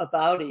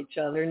about each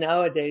other.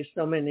 Nowadays,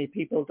 so many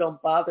people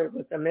don't bother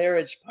with the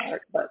marriage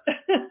part, but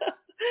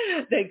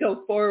they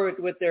go forward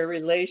with their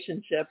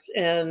relationships.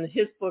 And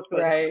his book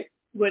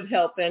would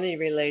help any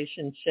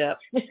relationship.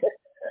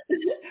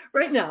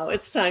 Right now,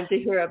 it's time to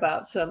hear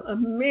about some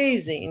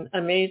amazing,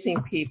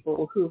 amazing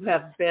people who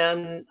have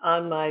been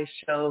on my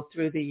show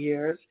through the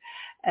years.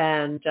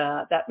 And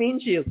that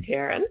means you,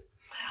 Karyn.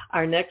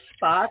 Our next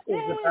spot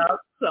is about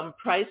some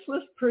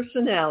priceless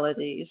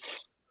personalities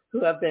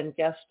who have been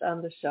guests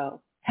on the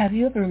show. Have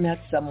you ever met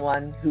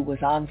someone who was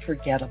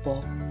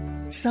unforgettable?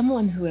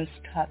 Someone who has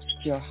touched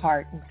your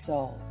heart and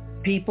soul?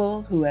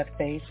 People who have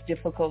faced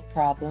difficult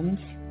problems?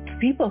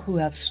 People who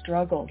have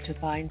struggled to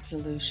find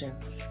solutions?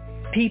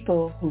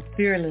 People who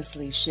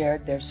fearlessly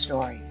shared their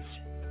stories.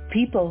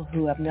 People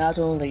who have not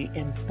only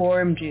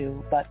informed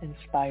you, but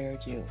inspired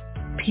you.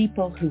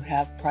 People who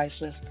have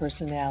priceless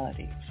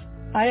personalities.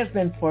 I have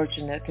been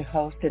fortunate to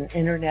host an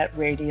internet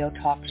radio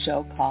talk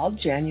show called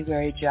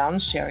January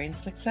Jones Sharing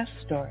Success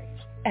Stories.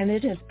 And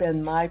it has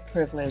been my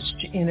privilege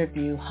to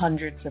interview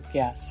hundreds of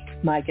guests.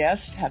 My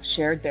guests have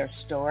shared their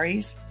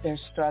stories, their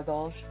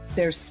struggles,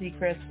 their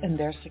secrets, and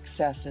their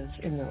successes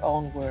in their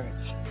own words.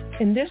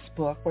 In this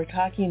book, we're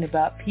talking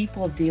about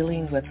people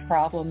dealing with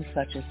problems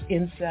such as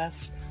incest,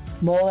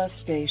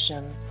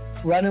 molestation,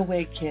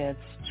 runaway kids,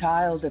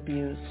 child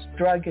abuse,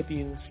 drug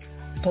abuse,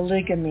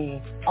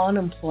 polygamy,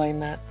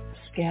 unemployment,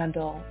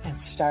 scandal, and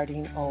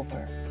starting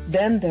over.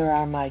 Then there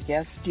are my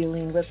guests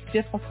dealing with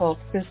difficult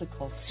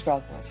physical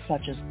struggles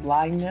such as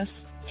blindness,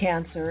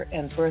 cancer,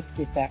 and birth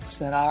defects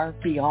that are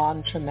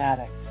beyond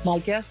traumatic. My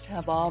guests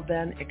have all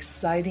been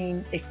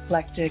exciting,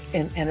 eclectic,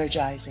 and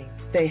energizing.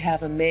 They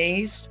have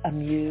amazed,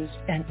 amused,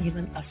 and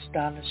even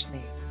astonished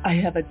me. I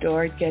have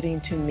adored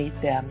getting to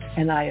meet them,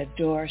 and I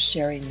adore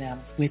sharing them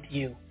with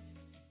you.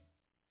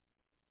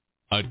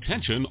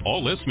 Attention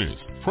all listeners.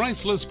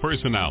 Priceless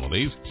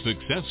Personalities,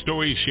 Success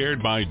Stories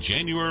Shared by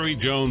January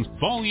Jones,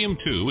 Volume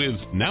 2 is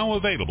now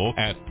available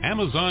at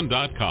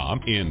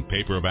Amazon.com in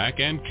paperback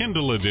and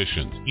Kindle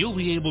editions. You'll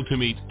be able to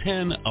meet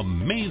 10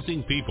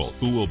 amazing people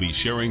who will be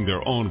sharing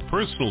their own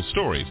personal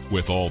stories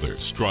with all their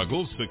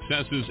struggles,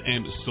 successes,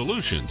 and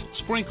solutions,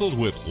 sprinkled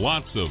with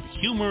lots of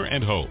humor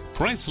and hope.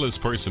 Priceless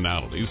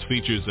Personalities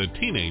features a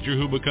teenager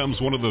who becomes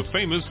one of the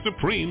famous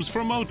Supremes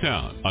from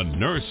Motown, a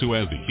nurse who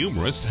as a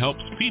humorist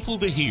helps people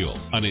to heal,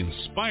 an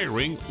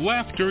inspiring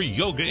laughter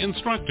yoga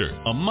instructor,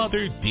 a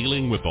mother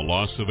dealing with the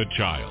loss of a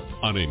child,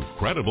 an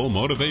incredible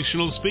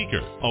motivational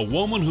speaker, a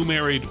woman who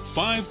married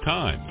 5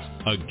 times,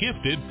 a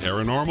gifted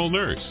paranormal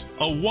nurse,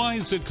 a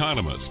wise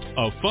economist,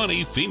 a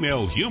funny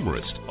female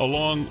humorist,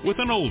 along with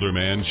an older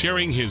man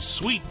sharing his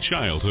sweet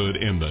childhood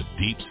in the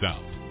Deep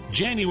South.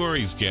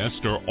 January's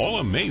guests are all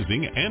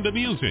amazing and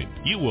amusing.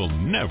 You will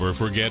never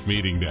forget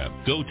meeting them.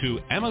 Go to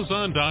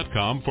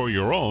Amazon.com for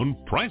your own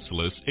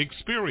priceless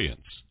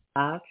experience.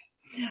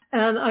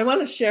 And I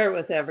want to share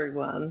with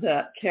everyone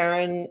that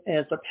Karyn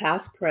is a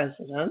past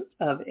president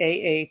of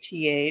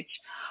AATH,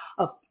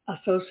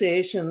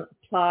 Association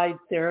Applied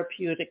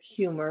Therapeutic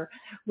Humor,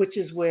 which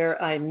is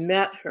where I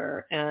met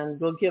her. And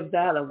we'll give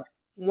that a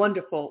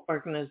wonderful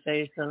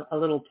organization a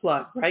little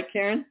plug. Right,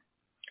 Karyn?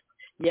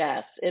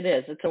 Yes, it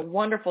is. It's a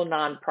wonderful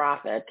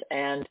nonprofit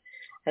and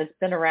has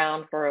been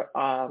around for,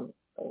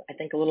 I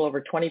think, a little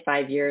over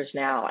 25 years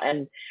now,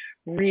 and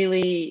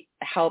really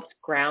helps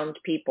ground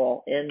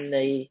people in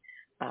the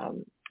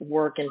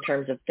work in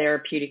terms of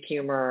therapeutic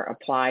humor,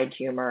 applied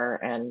humor,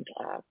 and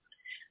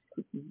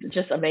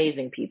just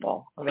amazing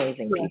people.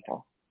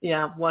 People.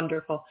 Yeah,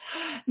 wonderful.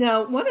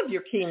 Now, one of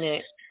your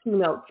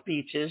keynote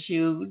speeches,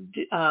 you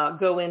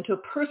go into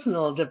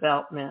personal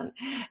development,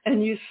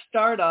 and you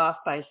start off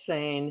by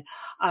saying,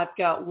 I've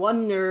got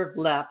one nerve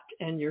left,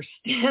 and you're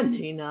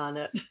standing on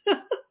it.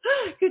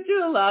 Could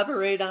you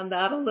elaborate on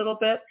that a little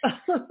bit?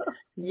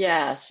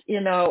 Yes.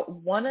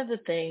 One of the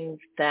things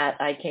that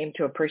I came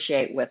to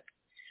appreciate with,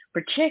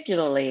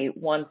 particularly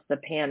once the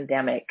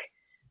pandemic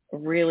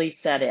really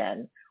set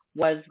in,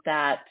 was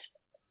that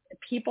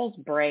people's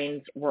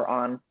brains were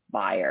on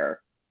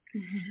fire.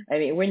 Mm-hmm. I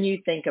mean, when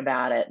you think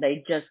about it,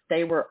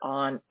 they were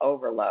on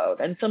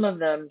overload, and some of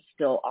them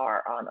still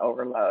are on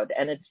overload.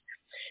 And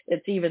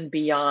it's even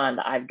beyond,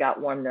 I've got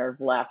one nerve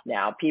left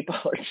now. People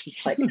are just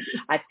like,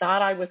 I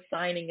thought I was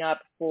signing up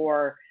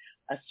for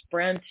a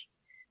sprint,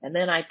 and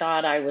then I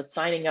thought I was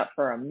signing up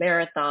for a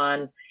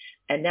marathon,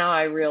 and now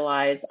I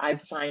realize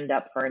I've signed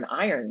up for an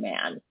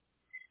Ironman.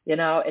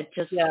 It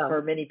just,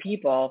 for many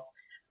people,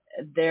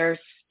 they're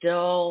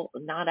still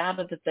not out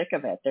of the thick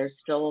of it. There's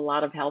still a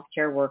lot of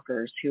healthcare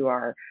workers who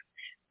are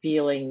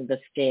feeling the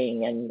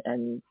sting,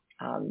 and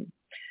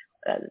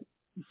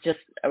just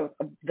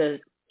the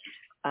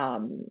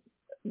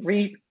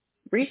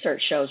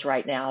research shows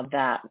right now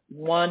that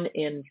 1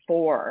 in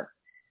 4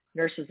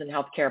 nurses and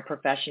healthcare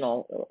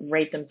professionals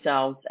rate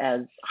themselves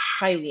as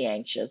highly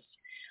anxious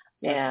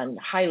and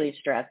highly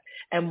stressed,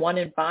 and 1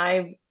 in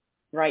 5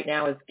 right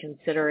now is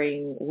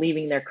considering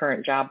leaving their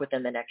current job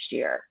within the next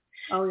year.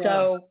 Oh, yeah.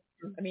 So,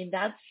 I mean,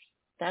 that's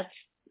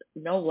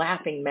no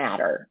laughing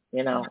matter,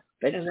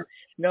 it's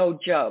no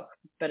joke,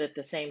 but at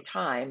the same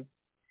time,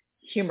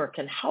 humor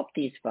can help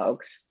these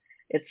folks.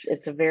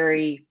 It's a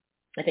very,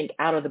 I think,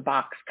 out of the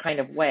box kind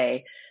of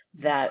way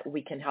that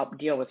we can help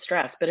deal with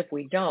stress. But if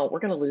we don't, we're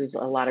going to lose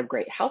a lot of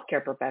great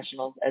healthcare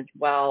professionals, as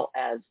well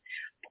as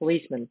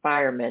policemen,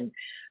 firemen,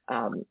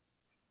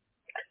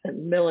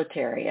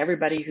 military,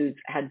 everybody who's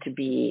had to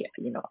be,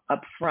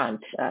 up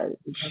front,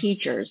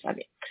 teachers. I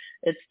mean,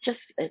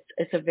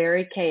 it's a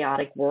very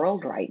chaotic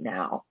world right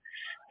now.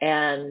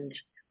 And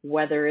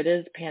whether it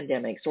is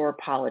pandemics or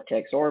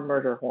politics or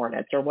murder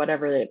hornets or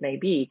whatever it may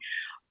be,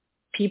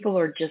 people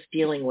are just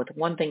dealing with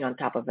one thing on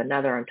top of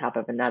another on top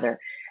of another.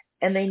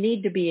 And they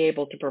need to be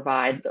able to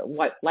provide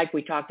what, like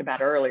we talked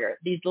about earlier,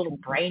 these little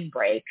brain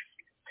breaks,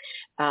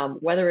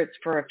 whether it's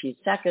for a few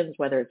seconds,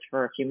 whether it's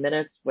for a few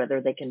minutes,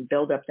 whether they can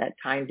build up that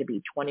time to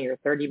be 20 or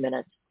 30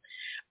 minutes.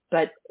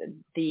 But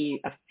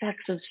the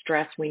effects of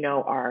stress, we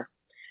know, are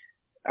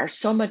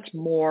so much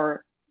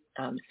more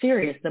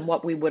serious than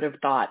what we would have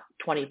thought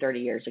 20, 30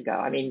 years ago.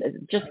 I mean,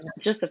 just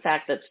the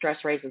fact that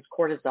stress raises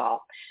cortisol,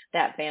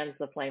 that fans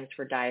the flames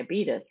for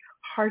diabetes,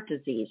 heart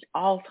disease,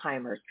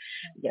 Alzheimer's,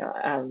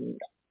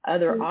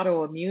 other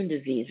autoimmune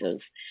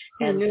diseases.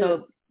 And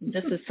so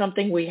this is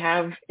something we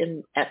have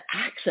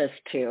access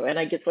to. And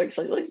I get so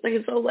excited,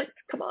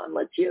 come on,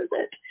 let's use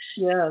it.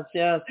 Yes,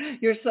 yes.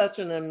 You're such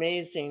an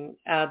amazing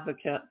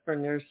advocate for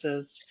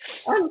nurses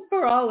and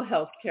for all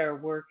healthcare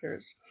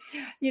workers.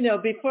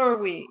 Before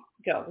we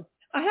go,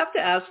 I have to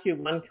ask you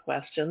one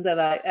question that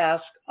I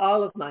ask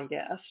all of my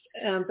guests.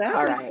 And that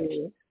would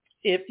be,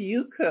 if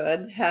you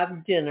could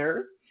have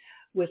dinner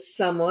with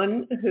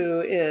someone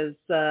who is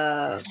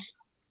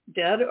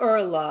dead or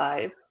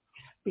alive,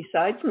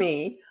 besides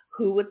me,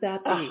 who would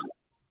that be?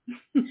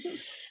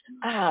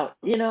 I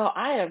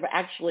have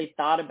actually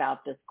thought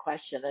about this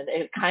question, and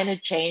it kind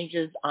of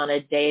changes on a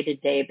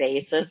day-to-day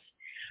basis.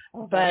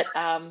 Okay. But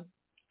I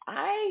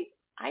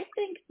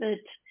think that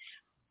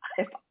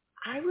if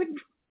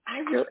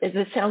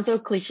it sounds so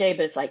cliche,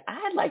 but it's like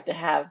I'd like to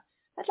have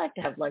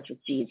lunch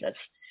with Jesus.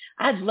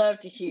 I'd love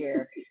to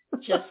hear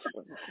just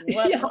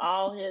what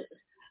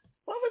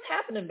was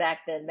happening back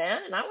then,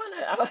 man. And I want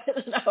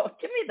to know.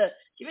 Give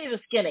me the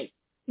skinny.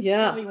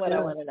 Yeah. Tell me what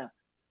I want to know.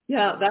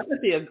 Yeah, that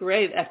would be a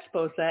great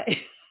expose. And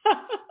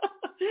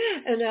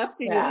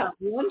after you have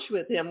lunch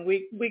with him,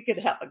 we could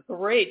have a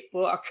great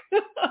book.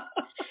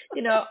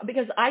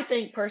 Because I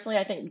think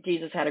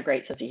Jesus had a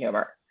great sense of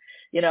humor.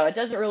 It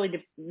doesn't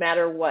really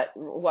matter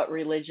what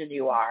religion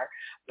you are,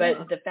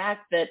 but the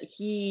fact that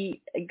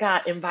he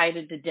got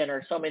invited to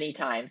dinner so many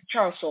times.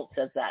 Charles Schultz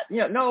says that.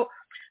 No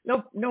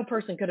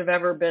person could have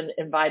ever been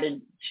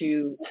invited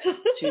to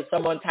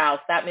someone's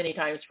house that many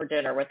times for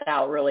dinner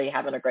without really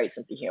having a great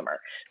sense of humor.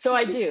 So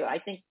I do. I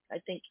think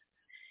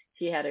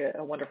he had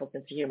a wonderful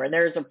sense of humor. And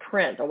there's a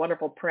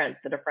wonderful print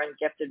that a friend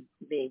gifted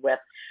me with.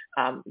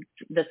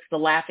 That's The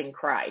Laughing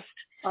Christ.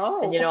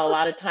 Oh. And a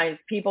lot of times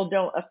people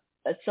don't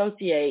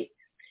associate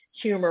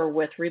humor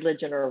with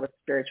religion or with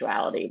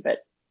spirituality,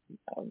 but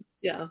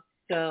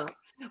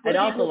I'd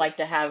also like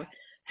to have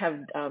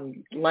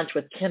lunch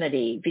with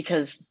Kennedy,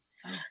 because,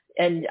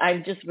 and I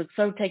just was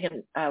so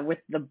taken with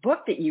the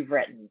book that you've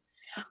written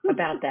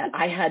about that.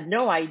 I had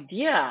no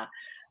idea.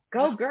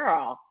 Go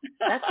girl.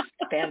 That's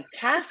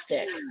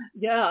fantastic.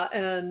 Yeah.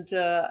 And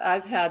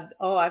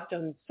I've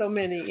done so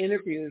many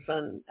interviews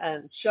and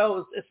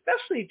shows,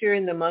 especially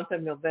during the month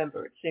of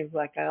November. It seems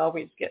like I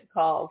always get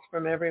calls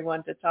from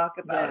everyone to talk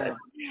about it.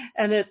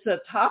 And it's a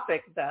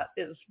topic that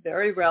is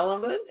very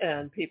relevant,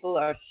 and people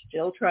are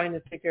still trying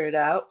to figure it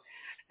out.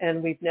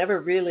 And we've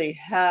never really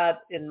had,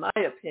 in my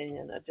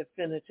opinion, a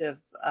definitive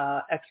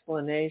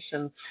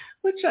explanation,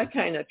 which I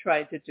kind of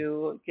tried to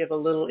do, give a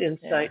little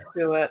insight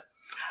to it.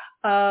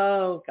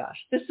 Oh, gosh,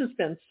 this has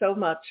been so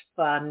much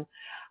fun.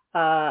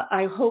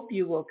 I hope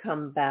you will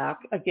come back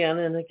again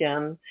and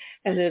again.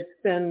 And it's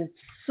been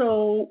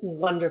so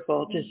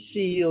wonderful to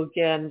see you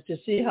again, to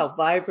see how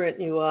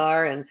vibrant you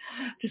are, and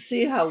to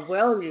see how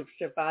well you've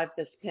survived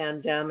this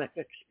pandemic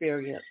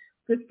experience.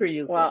 Good for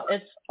you. Well,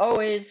 it's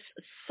always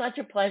such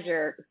a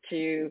pleasure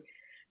to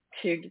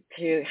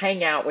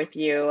hang out with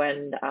you,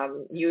 and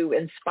you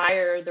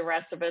inspire the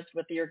rest of us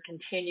with your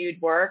continued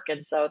work.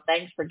 And so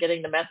thanks for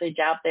getting the message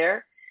out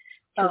there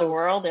to the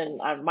world. And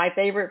my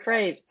favorite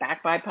phrase,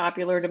 back by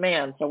popular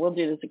demand. So we'll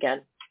do this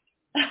again.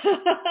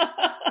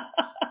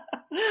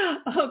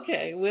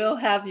 Okay, we'll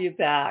have you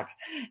back.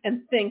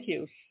 And thank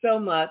you so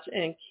much.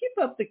 And keep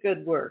up the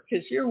good work,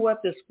 because you're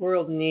what this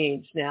world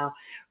needs now.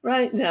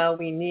 Right now,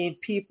 we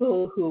need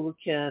people who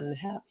can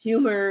have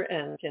humor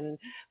and can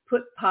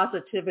put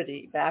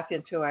positivity back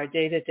into our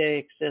day-to-day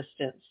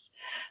existence.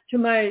 To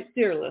my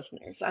dear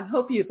listeners, I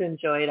hope you've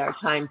enjoyed our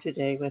time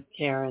today with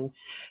Karyn.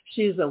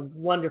 She's a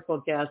wonderful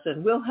guest,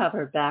 and we'll have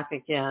her back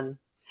again.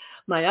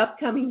 My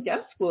upcoming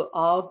guests will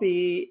all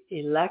be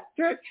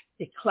electric,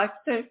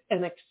 eclectic,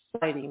 and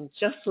exciting,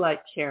 just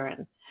like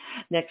Karyn.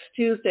 Next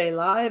Tuesday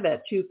live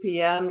at 2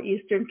 p.m.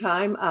 Eastern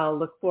Time, I'll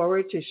look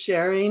forward to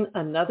sharing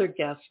another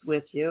guest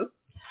with you.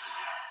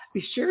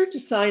 Be sure to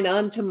sign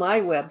on to my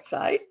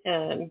website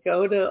and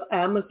go to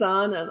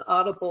Amazon and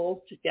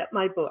Audible to get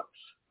my books.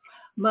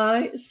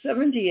 My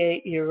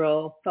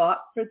 78-year-old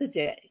thought for the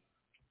day.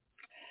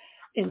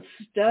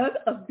 Instead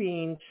of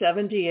being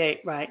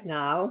 78 right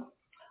now,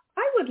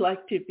 I would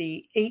like to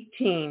be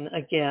 18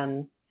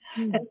 again.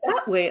 And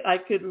that way I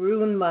could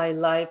ruin my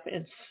life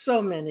in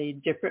so many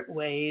different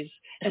ways.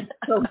 And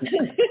so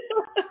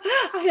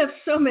I have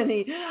so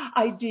many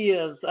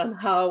ideas on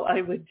how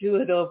I would do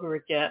it over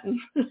again.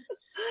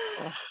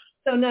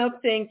 So now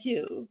thank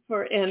you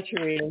for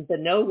entering the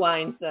No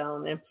Whine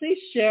Zone. And please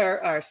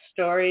share our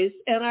stories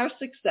and our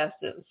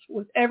successes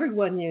with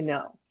everyone you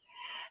know.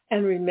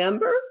 And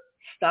remember,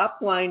 stop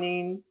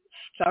whining,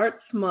 start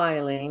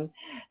smiling,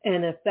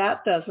 and if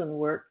that doesn't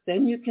work,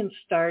 then you can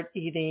start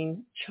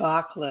eating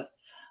chocolate.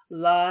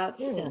 Lots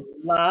and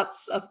lots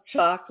of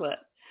chocolate.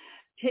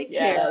 Take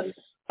care.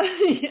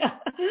 Yeah.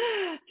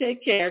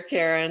 Take care,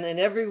 Karyn, and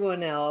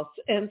everyone else,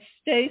 and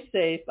stay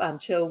safe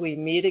until we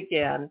meet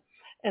again.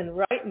 And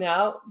right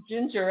now,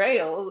 Ginger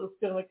Ale is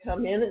going to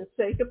come in and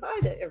say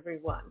goodbye to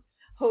everyone.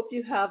 Hope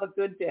you have a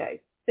good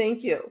day.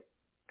 Thank you.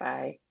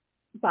 Bye.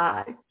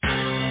 Bye.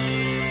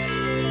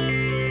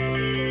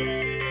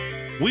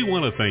 We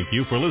want to thank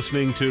you for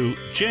listening to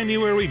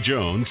January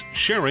Jones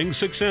Sharing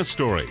Success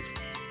Stories.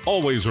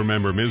 Always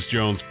remember Ms.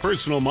 Jones'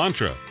 personal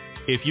mantra,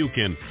 if you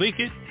can think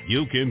it,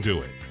 you can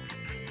do it.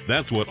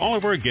 That's what all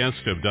of our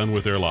guests have done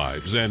with their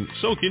lives, and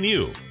so can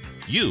you.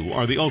 You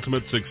are the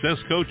ultimate success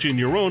coach in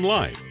your own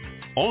life.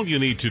 All you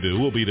need to do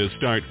will be to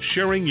start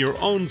sharing your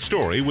own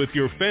story with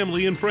your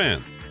family and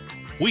friends.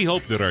 We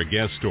hope that our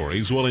guest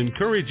stories will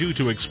encourage you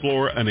to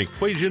explore an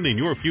equation in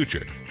your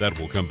future that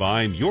will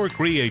combine your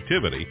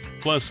creativity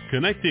plus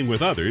connecting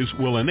with others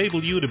will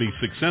enable you to be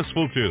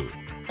successful too.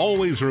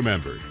 Always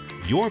remember,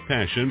 your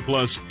passion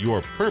plus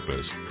your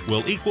purpose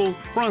will equal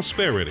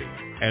prosperity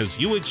as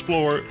you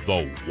explore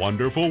the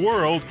wonderful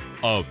world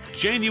of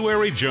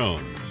January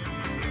Jones.